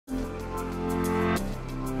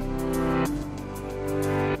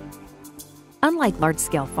Unlike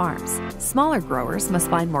large-scale farms, smaller growers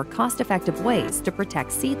must find more cost-effective ways to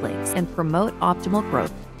protect seedlings and promote optimal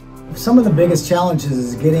growth. Some of the biggest challenges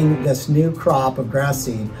is getting this new crop of grass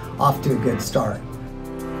seed off to a good start.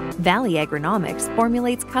 Valley Agronomics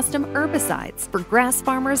formulates custom herbicides for grass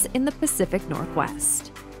farmers in the Pacific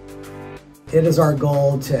Northwest. It is our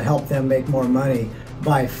goal to help them make more money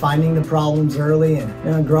by finding the problems early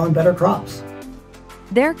and growing better crops.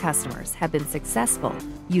 Their customers have been successful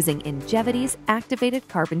using Ingevity's activated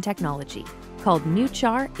carbon technology called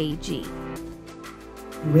Nuchar AG.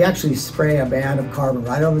 We actually spray a band of carbon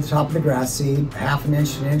right over the top of the grass seed, half an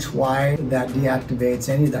inch wide, that deactivates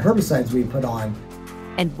any of the herbicides we put on.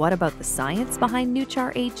 And what about the science behind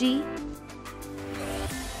Nuchar AG?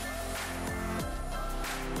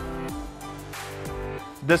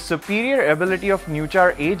 The superior ability of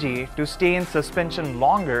Nuchar AG to stay in suspension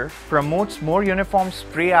longer promotes more uniform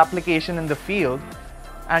spray application in the field,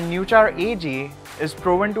 and Nuchar AG is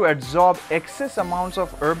proven to adsorb excess amounts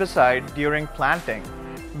of herbicide during planting,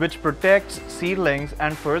 which protects seedlings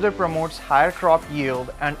and further promotes higher crop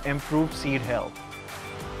yield and improved seed health.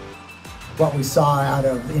 What we saw out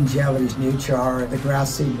of Ingevity's Nuchar, the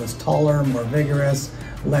grass seed was taller, more vigorous,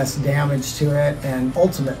 less damage to it, and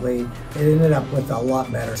ultimately it ended up with a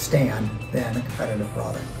lot better stand than a competitive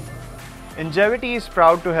product. Ingevity is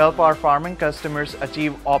proud to help our farming customers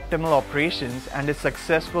achieve optimal operations and a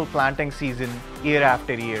successful planting season year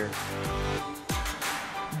after year.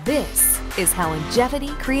 This is how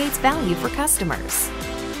Ingevity creates value for customers.